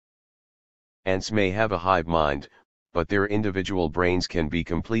Ants may have a hive mind, but their individual brains can be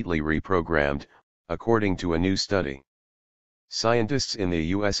completely reprogrammed, according to a new study. Scientists in the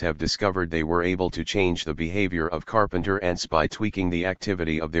US have discovered they were able to change the behavior of carpenter ants by tweaking the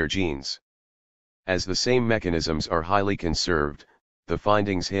activity of their genes. As the same mechanisms are highly conserved, the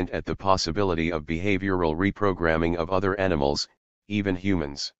findings hint at the possibility of behavioral reprogramming of other animals, even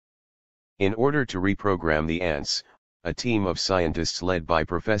humans. In order to reprogram the ants, a team of scientists led by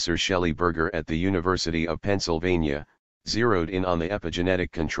Professor Shelley Berger at the University of Pennsylvania, zeroed in on the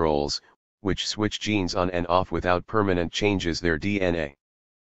epigenetic controls, which switch genes on and off without permanent changes their DNA.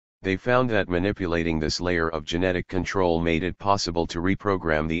 They found that manipulating this layer of genetic control made it possible to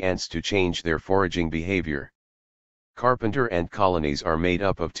reprogram the ants to change their foraging behavior. Carpenter ant colonies are made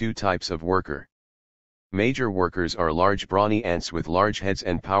up of two types of worker. Major workers are large brawny ants with large heads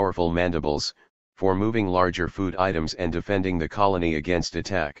and powerful mandibles, for moving larger food items and defending the colony against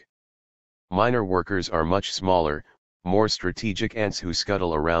attack. Minor workers are much smaller, more strategic ants who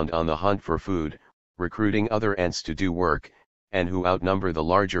scuttle around on the hunt for food, recruiting other ants to do work, and who outnumber the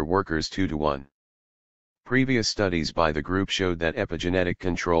larger workers 2-to-1. Previous studies by the group showed that epigenetic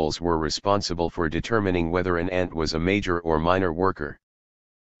controls were responsible for determining whether an ant was a major or minor worker.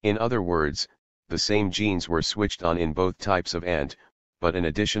 In other words, the same genes were switched on in both types of ant, but an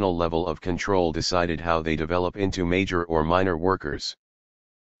additional level of control decided how they develop into major or minor workers.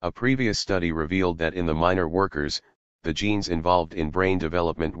 A previous study revealed that in the minor workers, the genes involved in brain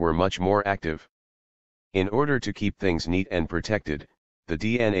development were much more active. In order to keep things neat and protected, the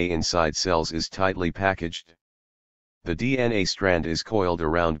DNA inside cells is tightly packaged. The DNA strand is coiled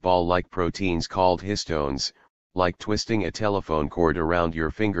around ball-like proteins called histones, like twisting a telephone cord around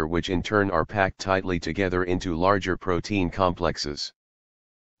your finger, which in turn are packed tightly together into larger protein complexes.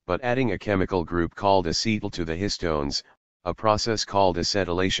 But adding a chemical group called acetyl to the histones, a process called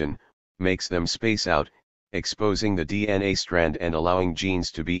acetylation, makes them space out, exposing the DNA strand and allowing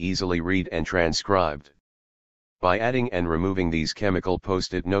genes to be easily read and transcribed. By adding and removing these chemical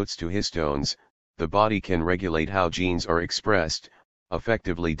post-it notes to histones, the body can regulate how genes are expressed,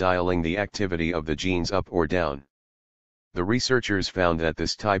 effectively dialing the activity of the genes up or down. The researchers found that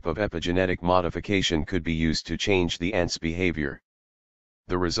this type of epigenetic modification could be used to change the ant's behavior.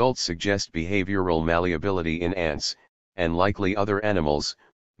 The results suggest behavioral malleability in ants, and likely other animals,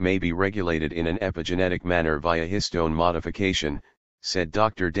 may be regulated in an epigenetic manner via histone modification, said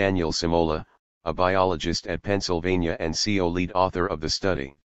Dr. Daniel Simola, a biologist at Pennsylvania and co-lead author of the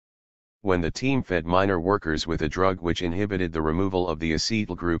study. When the team fed minor workers with a drug which inhibited the removal of the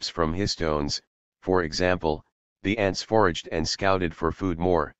acetyl groups from histones, for example, the ants foraged and scouted for food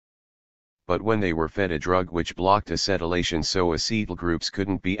more. But when they were fed a drug which blocked acetylation so acetyl groups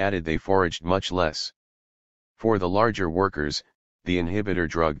couldn't be added, they foraged much less. For the larger workers, the inhibitor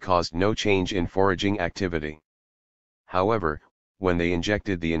drug caused no change in foraging activity. However, when they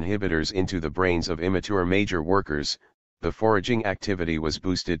injected the inhibitors into the brains of immature major workers, the foraging activity was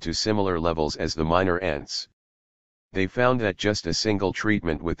boosted to similar levels as the minor ants. They found that just a single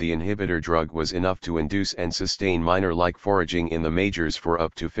treatment with the inhibitor drug was enough to induce and sustain minor-like foraging in the majors for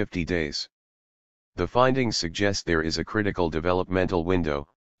up to 50 days. The findings suggest there is a critical developmental window,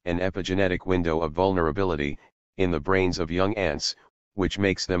 an epigenetic window of vulnerability, in the brains of young ants, which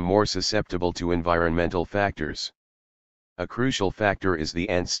makes them more susceptible to environmental factors. A crucial factor is the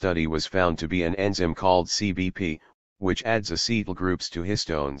ant study was found to be an enzyme called CBP, which adds acetyl groups to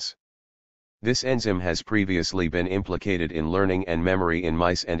histones. This enzyme has previously been implicated in learning and memory in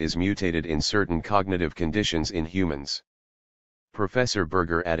mice and is mutated in certain cognitive conditions in humans. Professor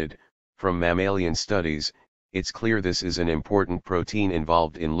Berger added, from mammalian studies, it's clear this is an important protein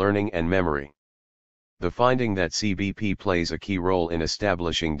involved in learning and memory. The finding that CBP plays a key role in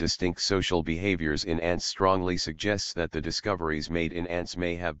establishing distinct social behaviors in ants strongly suggests that the discoveries made in ants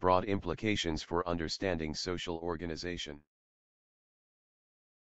may have broad implications for understanding social organization.